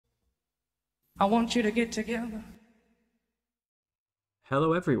I want you to get together.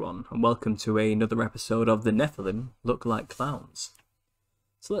 Hello everyone, and welcome to another episode of the NEPHILIM Look Like Clowns.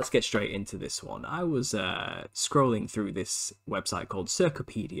 So let's get straight into this one. I was scrolling through this website called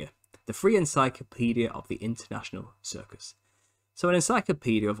Circopedia, the free encyclopedia of the International Circus. So an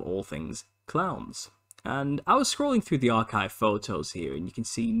encyclopedia of all things clowns. And I was scrolling through the archive photos here, and you can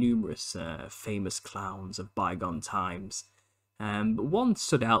see numerous famous clowns of bygone times. But one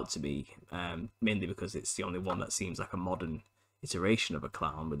stood out to me, mainly because it's the only one that seems like a modern iteration of a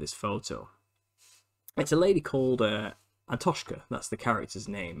clown with this photo. It's a lady called Antoshka. That's the character's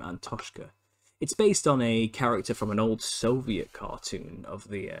name, Antoshka. It's based on a character from an old Soviet cartoon of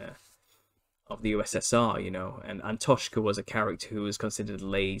the USSR, you know. And Antoshka was a character who was considered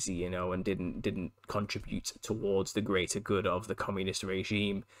lazy, you know, and didn't contribute towards the greater good of the communist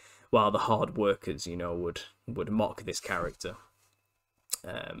regime, while the hard workers, you know, would mock this character,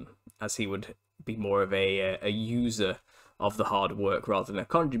 as he would be more of a user of the hard work rather than a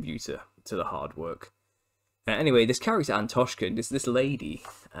contributor to the hard work. Anyway, this character Antoshka, this lady,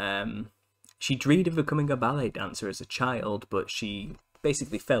 she dreamed of becoming a ballet dancer as a child, but she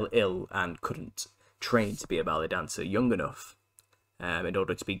basically fell ill and couldn't train to be a ballet dancer young enough in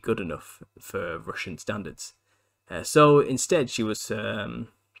order to be good enough for Russian standards. So instead she was,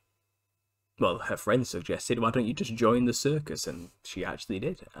 well, her friends suggested, why don't you just join the circus? And she actually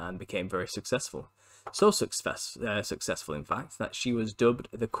did, and became very successful. So successful, in fact, that she was dubbed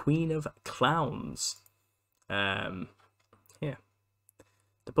the Queen of Clowns. Yeah.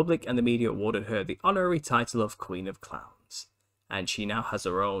 The public and the media awarded her the honorary title of Queen of Clowns. And she now has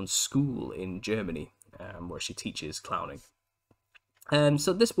her own school in Germany, where she teaches clowning.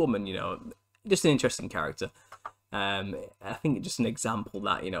 So this woman, you know, just an interesting character. I think just an example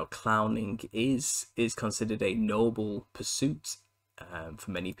that, you know, clowning is considered a noble pursuit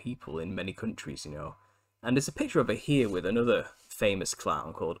for many people in many countries, you know. And there's a picture of her here with another famous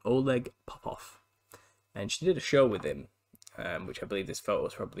clown called Oleg Popov. And she did a show with him, which I believe this photo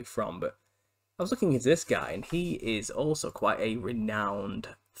is probably from. But I was looking into this guy, and he is also quite a renowned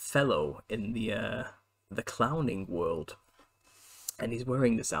fellow in the clowning world. And he's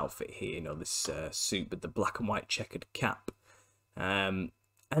wearing this outfit here, you know, this suit with the black and white checkered cap. And,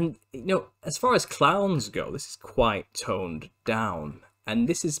 you know, as far as clowns go, this is quite toned down. And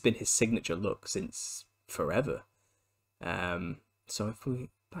this has been his signature look since forever. So if we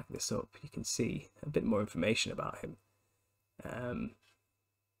back this up, you can see a bit more information about him.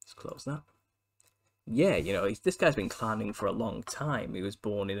 Let's close that. Yeah, you know, this guy's been clowning for a long time. He was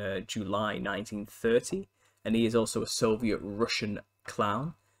born in July 1930. And he is also a Soviet-Russian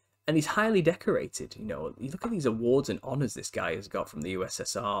clown. And he's highly decorated, you know. You look at these awards and honours this guy has got from the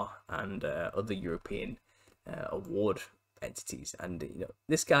USSR and other European award entities. And, you know,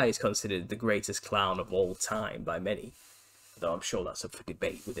 this guy is considered the greatest clown of all time by many. Though I'm sure that's up for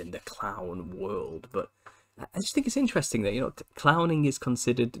debate within the clown world. But I just think it's interesting that, you know, clowning is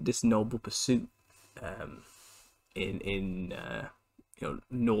considered this noble pursuit in you know,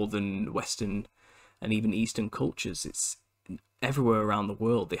 northern, western, and even Eastern cultures. It's everywhere around the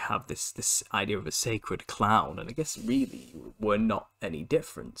world they have this idea of a sacred clown, and I guess really we're not any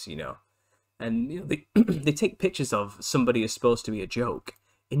different, you know. And, you know, they they take pictures of somebody who's supposed to be a joke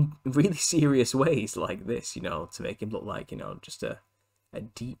in really serious ways like this, you know, to make him look like, you know, just a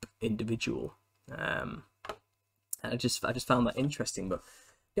deep individual. And I just found that interesting. But,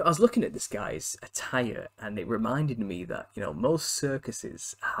 you know, I was looking at this guy's attire, and it reminded me that, you know, most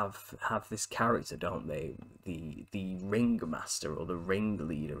circuses have this character, don't they? The ringmaster, or the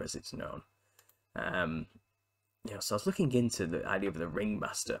ringleader, as it's known. You know, so I was looking into the idea of the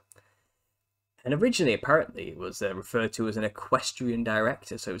ringmaster, and originally, apparently, it was referred to as an equestrian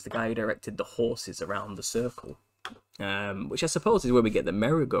director. So it was the guy who directed the horses around the circle, which I suppose is where we get the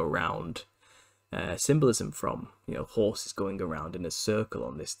merry-go-round symbolism from, you know, horses going around in a circle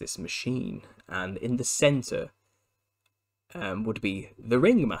on this machine, and in the center would be the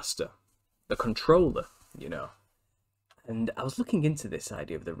ringmaster, the controller, you know. And I was looking into this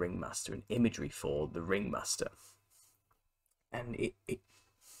idea of the ringmaster and imagery for the ringmaster, and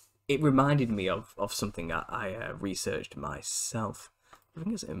it reminded me of something that I researched myself. I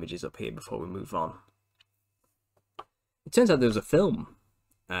think there's images up here before we move on. It turns out there was a film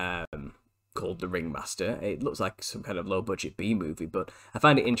called The Ringmaster. It looks like some kind of low-budget B-movie, but I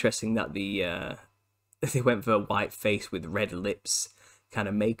find it interesting that they went for a white face with red lips kind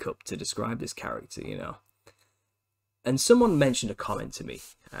of makeup to describe this character, you know. And someone mentioned a comment to me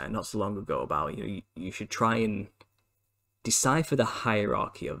not so long ago about, you know, you should try and decipher the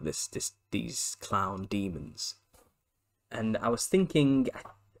hierarchy of these clown demons. And I was thinking, I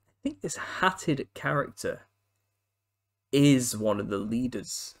think this hatted character is one of the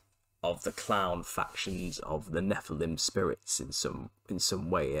leaders of the clown factions of the Nephilim spirits in some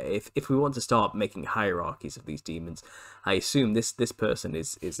way. If we want to start making hierarchies of these demons, I assume this person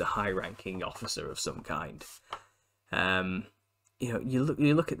is a high-ranking officer of some kind. You know,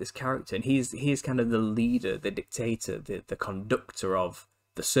 you look at this character, and he's kind of the leader, the dictator, the conductor of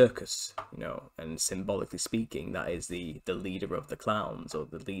the circus, you know, and symbolically speaking, that is the leader of the clowns, or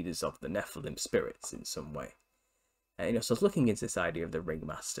the leaders of the Nephilim spirits in some way. You know, so I was looking into this idea of the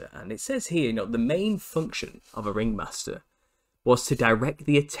ringmaster, and it says here, you know, the main function of a ringmaster was to direct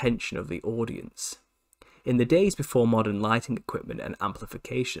the attention of the audience. In the days before modern lighting equipment and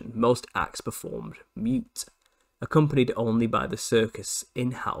amplification, most acts performed mute, accompanied only by the circus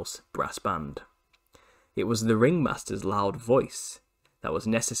in-house brass band. It was the ringmaster's loud voice that was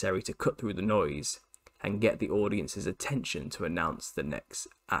necessary to cut through the noise and get the audience's attention to announce the next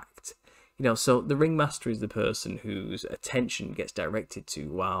act. You know, so the ringmaster is the person whose attention gets directed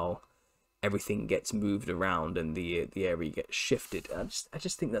to while everything gets moved around and the area gets shifted. I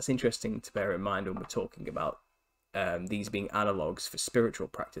just think that's interesting to bear in mind when we're talking about these being analogues for spiritual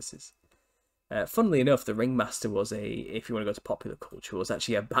practices. Funnily enough, the ringmaster was if you want to go to popular culture, was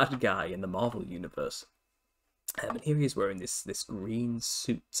actually a bad guy in the Marvel universe. And here he is wearing this green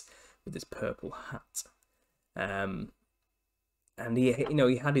suit with this purple hat. And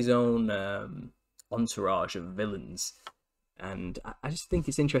he had his own entourage of villains, and I just think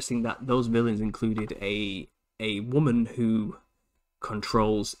it's interesting that those villains included a woman who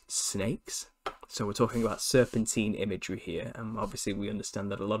controls snakes. So we're talking about serpentine imagery here, and obviously we understand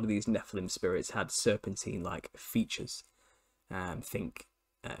that a lot of these Nephilim spirits had serpentine-like features. Think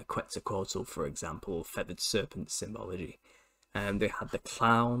Quetzalcoatl, for example, feathered serpent symbology. They had the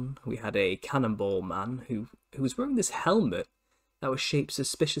clown. We had a cannonball man who was wearing this helmet that was shaped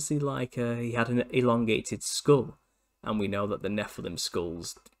suspiciously like he had an elongated skull, and we know that the Nephilim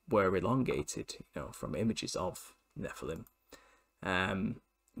skulls were elongated, you know, from images of Nephilim.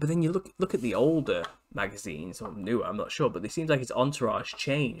 But then you look at the older magazines, or newer, I'm not sure, but it seems like his entourage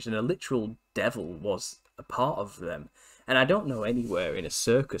changed, and a literal devil was a part of them. And I don't know anywhere in a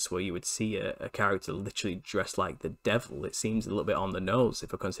circus where you would see a character literally dressed like the devil. It seems a little bit on the nose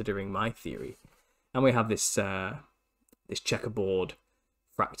if we're considering my theory. And we have this checkerboard,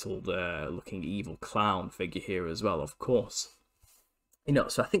 fractal looking evil clown figure here as well, of course. You know,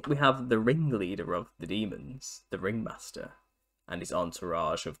 so I think we have the ringleader of the demons, the ringmaster, and his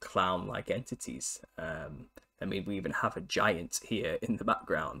entourage of clown-like entities. I mean, we even have a giant here in the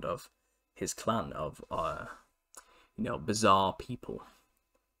background of his clan of, you know, bizarre people,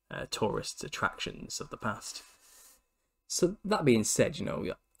 tourist attractions of the past. So that being said, you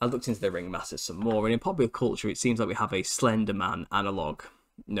know, I looked into the ringmaster some more, and in popular culture, it seems like we have a Slender Man analogue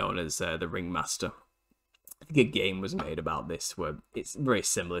known as the ringmaster. I think a game was made about this, where it's very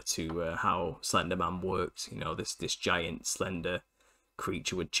similar to how Slender Man worked. You know, this giant slender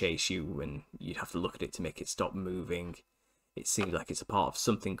creature would chase you, and you'd have to look at it to make it stop moving. It seems like it's a part of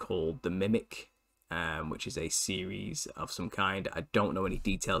something called the Mimic, which is a series of some kind. I don't know any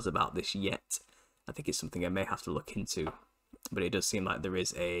details about this yet. I think it's something I may have to look into. But it does seem like there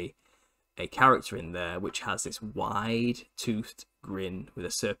is a character in there which has this wide-toothed grin with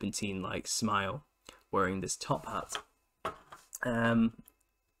a serpentine-like smile, wearing this top hat.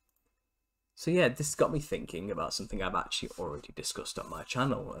 So yeah, this got me thinking about something I've actually already discussed on my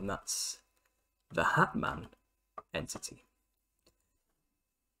channel, and that's the Hat Man entity.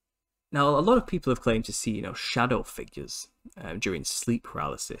 Now, a lot of people have claimed to see, you know, shadow figures during sleep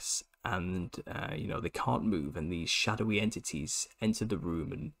paralysis, and you know, they can't move, and these shadowy entities enter the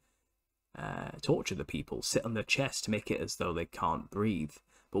room and torture the people, sit on their chest to make it as though they can't breathe.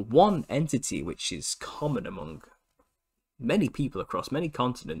 But one entity which is common among many people across many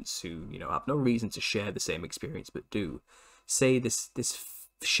continents who, you know, have no reason to share the same experience but do, say this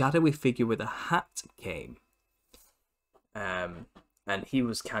shadowy figure with a hat came. And he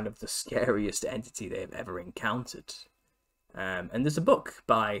was kind of the scariest entity they've ever encountered. And there's a book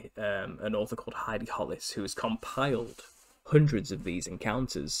by an author called Heidi Hollis who has compiled hundreds of these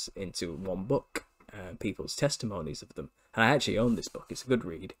encounters into one book, people's testimonies of them. And I actually own this book. It's a good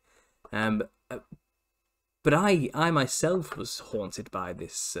read. But I myself was haunted by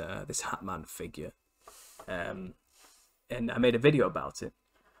this Hatman figure. And I made a video about it.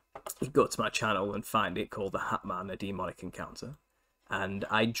 You go to my channel and find it, called The Hatman, A Demonic Encounter. And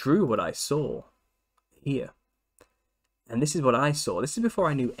I drew what I saw here. And this is what I saw. This is before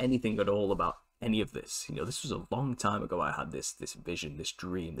I knew anything at all about any of this. You know, this was a long time ago. I had this vision, this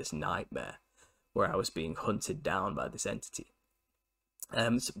dream, this nightmare, where I was being hunted down by this entity.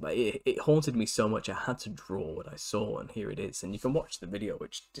 But it haunted me so much I had to draw what I saw, and here it is. And you can watch the video,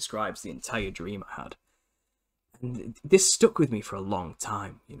 which describes the entire dream I had. And this stuck with me for a long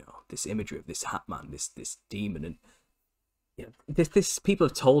time, you know, this imagery of this hat man, this demon. And you know, this people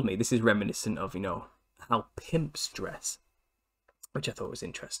have told me this is reminiscent of, you know, how pimps dress, which I thought was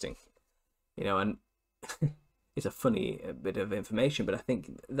interesting, you know. And it's a funny bit of information, but I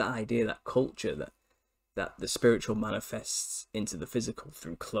think that idea, that culture, that the spiritual manifests into the physical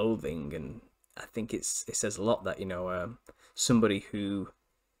through clothing, and I think it says a lot that, you know, somebody who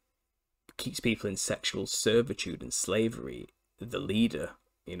keeps people in sexual servitude and slavery, the leader,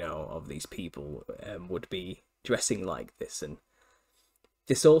 you know, of these people, would be dressing like this. And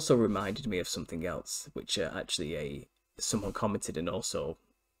this also reminded me of something else, which actually someone commented and also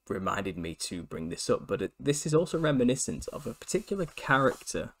reminded me to bring this up. But this is also reminiscent of a particular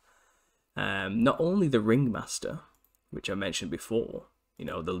character, not only the ringmaster, which I mentioned before, you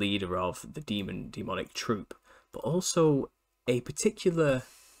know, the leader of the demonic troop, but also a particular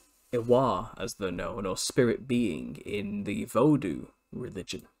Iwa, as they're known, or spirit being in the Vodou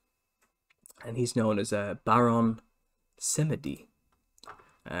religion. And he's known as Baron Samedi,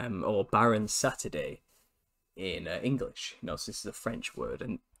 or Baron Saturday in English. You know, so this is a French word.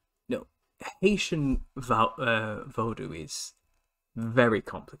 And you know, Haitian Vodou is very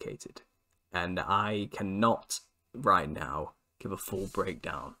complicated, and I cannot right now give a full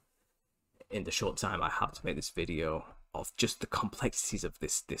breakdown in the short time I have to make this video of just the complexities of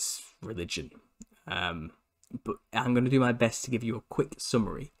this religion. But I'm going to do my best to give you a quick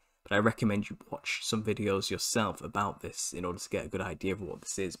summary, but I recommend you watch some videos yourself about this in order to get a good idea of what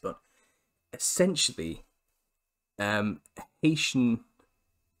this is. But essentially, Haitian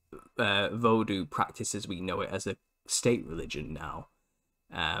Vodou practice as we know it as a state religion now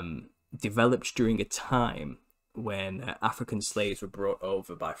developed during a time when African slaves were brought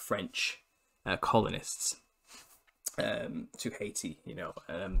over by French colonists to Haiti, you know,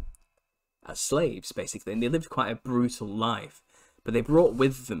 as slaves basically, and they lived quite a brutal life, but they brought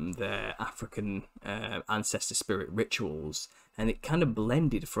with them their African ancestor spirit rituals, and it kind of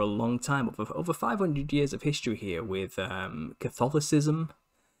blended for a long time, over 500 years of history here, with Catholicism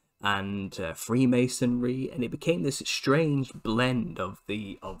and Freemasonry, and it became this strange blend of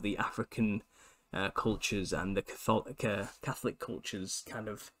the African cultures and the Catholic cultures kind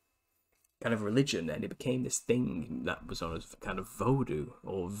of religion, and it became this thing that was known as kind of Vodou,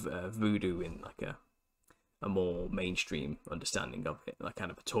 or voodoo in like a more mainstream understanding of it, like kind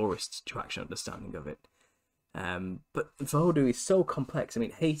of a tourist attraction understanding of it. But Vodou is so complex. I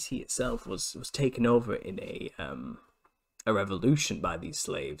mean, Haiti itself was taken over in a revolution by these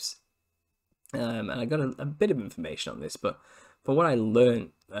slaves, and I got a bit of information on this, but from what I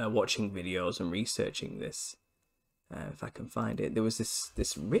learned watching videos and researching this, if I can find it, there was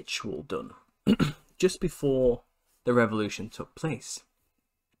this ritual done just before the revolution took place,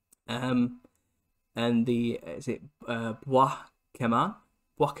 and the Bois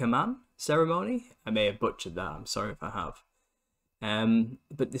Keman ceremony. I may have butchered that. I'm sorry if I have.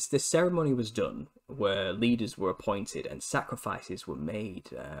 But this ceremony was done where leaders were appointed and sacrifices were made.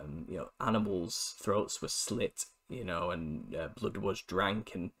 You know, animals' throats were slit, you know, and blood was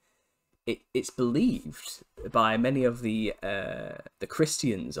drank, and it's believed by many of the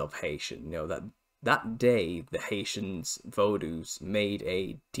Christians of Haitian, you know, that day the Haitians Vodous made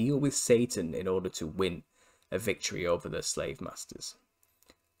a deal with Satan in order to win a victory over the slave masters.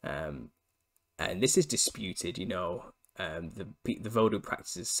 And this is disputed, you know. The Vodou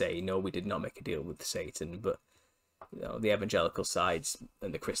practices say, no, we did not make a deal with Satan, but you know, the evangelical sides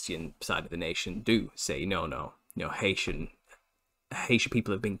and the Christian side of the nation do say, no, you know, Haitian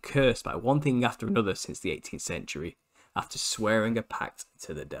people have been cursed by one thing after another since the 18th century after swearing a pact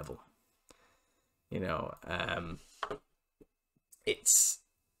to the devil. You know, it's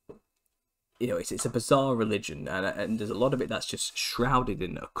a bizarre religion, and there's a lot of it that's just shrouded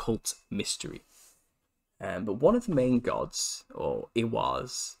in occult mystery. But one of the main gods, or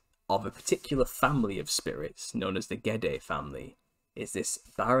Iwas, of a particular family of spirits known as the Gede family is this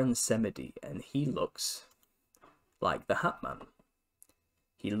Baron Samedi, and he looks like the Hat Man.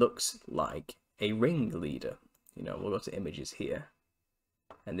 He looks like a ringleader. You know, we'll go to images here,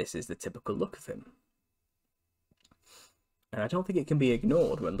 and this is the typical look of him. And I don't think it can be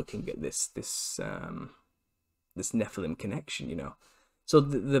ignored when looking at this Nephilim connection, you know. So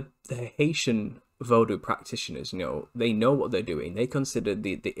the Haitian Vodou practitioners, you know, they know what they're doing. They consider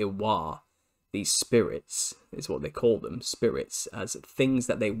the Iwa, these spirits, is what they call them, spirits, as things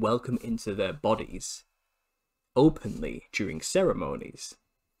that they welcome into their bodies openly during ceremonies.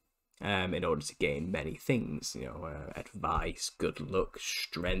 in order to gain many things, you know, advice, good luck,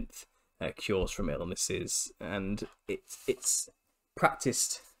 strength, cures from illnesses, and it's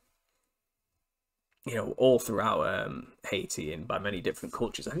practiced, you know, all throughout Haiti and by many different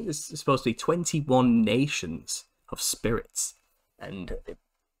cultures. I think there's supposed to be 21 nations of spirits, and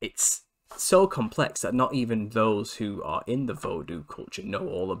it's so complex that not even those who are in the Vodou culture know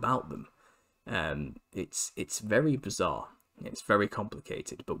all about them. It's very bizarre. It's very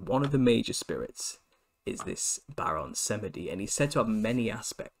complicated, but one of the major spirits is this Baron Samedi, and he's said to have many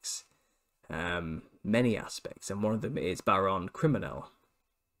aspects, and one of them is Baron Criminel.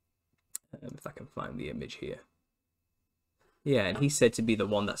 If I can find the image here. Yeah, and he's said to be the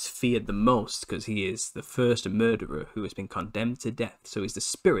one that's feared the most because he is the first murderer who has been condemned to death. So he's the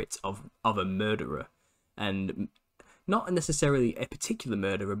spirit of a murderer, and not necessarily a particular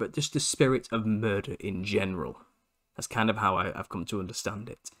murderer, but just the spirit of murder in general. That's kind of how I've come to understand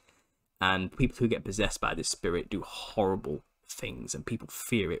it. And people who get possessed by this spirit do horrible things, and people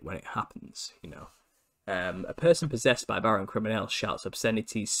fear it when it happens, you know. A person possessed by Baron Criminel shouts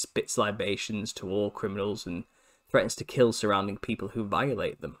obscenities, spits libations to all criminals, and threatens to kill surrounding people who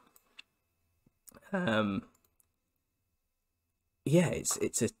violate them. Yeah,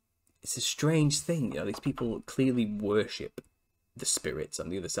 it's a strange thing, you know. These people clearly worship the spirits on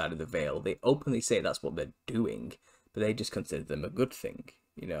the other side of the veil. They openly say that's what they're doing, but they just consider them a good thing,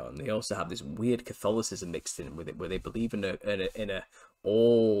 you know. And they also have this weird Catholicism mixed in with it, where they believe in a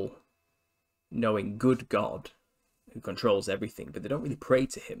all-knowing good God who controls everything, but they don't really pray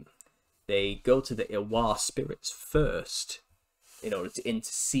to him. They go to the Iwa spirits first in order to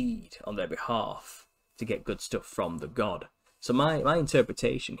intercede on their behalf to get good stuff from the god. So my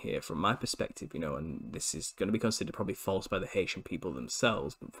interpretation here, from my perspective, you know, and this is going to be considered probably false by the Haitian people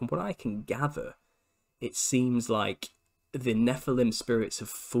themselves, but from what I can gather, it seems like the Nephilim spirits have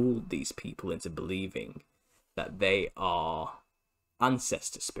fooled these people into believing that they are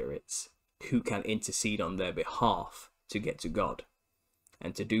ancestor spirits who can intercede on their behalf to get to God.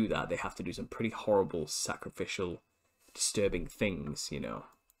 And to do that, they have to do some pretty horrible, sacrificial, disturbing things, you know.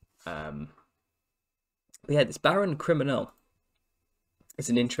 But yeah, this Baron Criminel is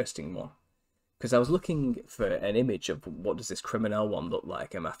an interesting one, because I was looking for an image of what does this Criminel one look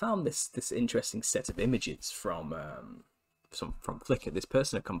like, and I found this interesting set of images from Flickr. This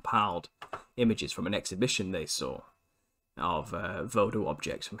person had compiled images from an exhibition they saw of Vodou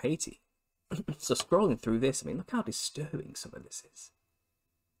objects from Haiti. So scrolling through this, I mean, look how disturbing some of this is.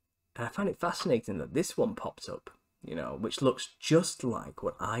 And I find it fascinating that this one pops up, you know, which looks just like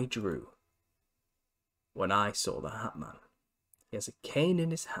what I drew when I saw the Hat Man. He has a cane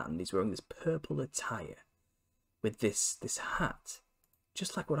in his hand, he's wearing this purple attire with this hat,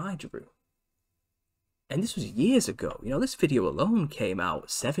 just like what I drew. And this was years ago, you know, this video alone came out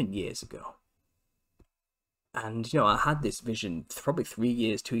 7 years ago. And, you know, I had this vision probably 2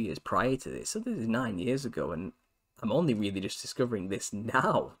 years prior to this, so this is 9 years ago, and I'm only really just discovering this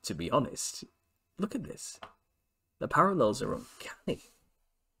now, to be honest. Look at this. The parallels are uncanny.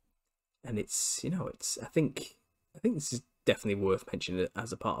 And it's, you know, I think this is definitely worth mentioning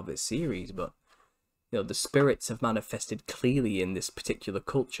as a part of this series, but, you know, the spirits have manifested clearly in this particular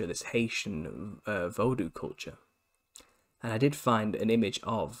culture, this Haitian Vodou culture. And I did find an image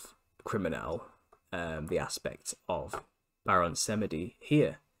of Criminel, the aspect of Baron Samedi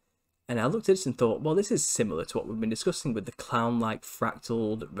here. And I looked at this and thought, well, this is similar to what we've been discussing with the clown-like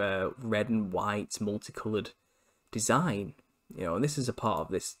fractal, red and white, multicoloured design. You know, and this is a part of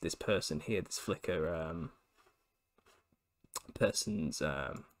this person here, this Flickr person's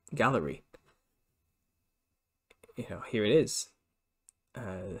gallery. You know, here it is.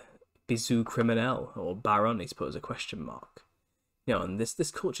 Bisou Criminel, or Baron, he's put as a question mark. You know, and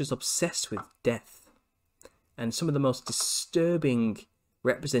this culture is obsessed with death. And some of the most disturbing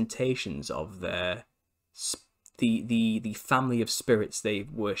representations of the family of spirits they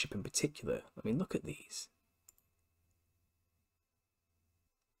worship in particular. I mean, look at these.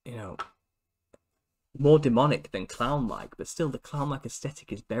 You know, more demonic than clown-like, but still the clown-like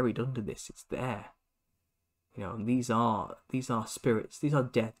aesthetic is buried under this. It's there. You know, and these are spirits. These are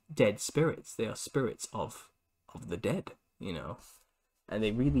dead spirits. They are spirits of the dead, you know. And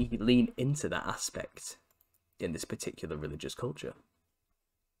they really lean into that aspect in this particular religious culture.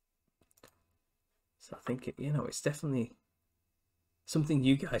 So I think, you know, it's definitely something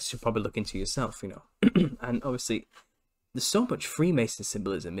you guys should probably look into yourself, you know. And obviously, there's so much Freemason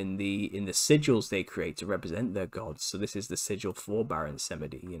symbolism in the sigils they create to represent their gods. So this is the sigil for Baron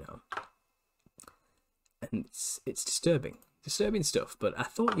Samedi, you know. And it's disturbing stuff, but I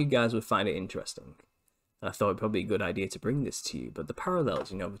thought you guys would find it interesting. And I thought it'd probably be a good idea to bring this to you. But the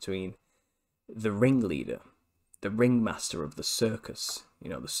parallels, you know, between the ringleader, the ringmaster of the circus, you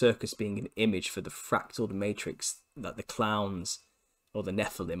know, the circus being an image for the fractaled matrix that the clowns or the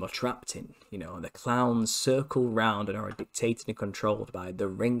Nephilim are trapped in, you know, and the clowns circle round and are dictated and controlled by the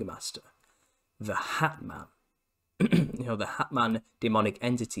ringmaster, the Hat Man. You know, the Hat Man demonic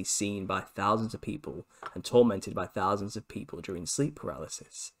entity seen by thousands of people and tormented by thousands of people during sleep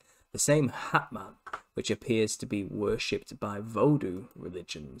paralysis. The same Hat Man, which appears to be worshipped by Vodou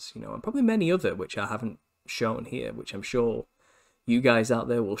religions, you know, and probably many other which I haven't shown here, which I'm sure you guys out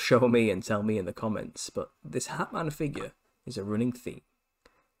there will show me and tell me in the comments. But this Hat Man figure is a running theme.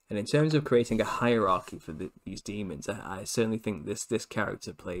 And in terms of creating a hierarchy for these demons, I certainly think this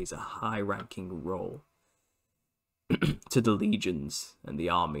character plays a high-ranking role to the legions and the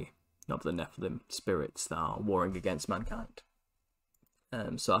army of the Nephilim spirits that are warring against mankind.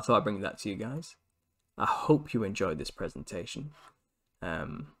 So I thought I'd bring that to you guys. I hope you enjoyed this presentation.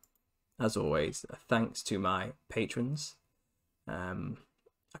 As always, thanks to my patrons.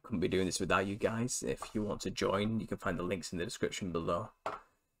 I couldn't be doing this without you guys. If you want to join, you can find the links in the description below.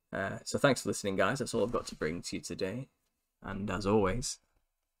 So thanks for listening, guys. That's all I've got to bring to you today. And as always,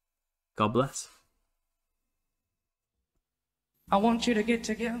 God bless. I want you to get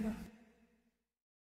together.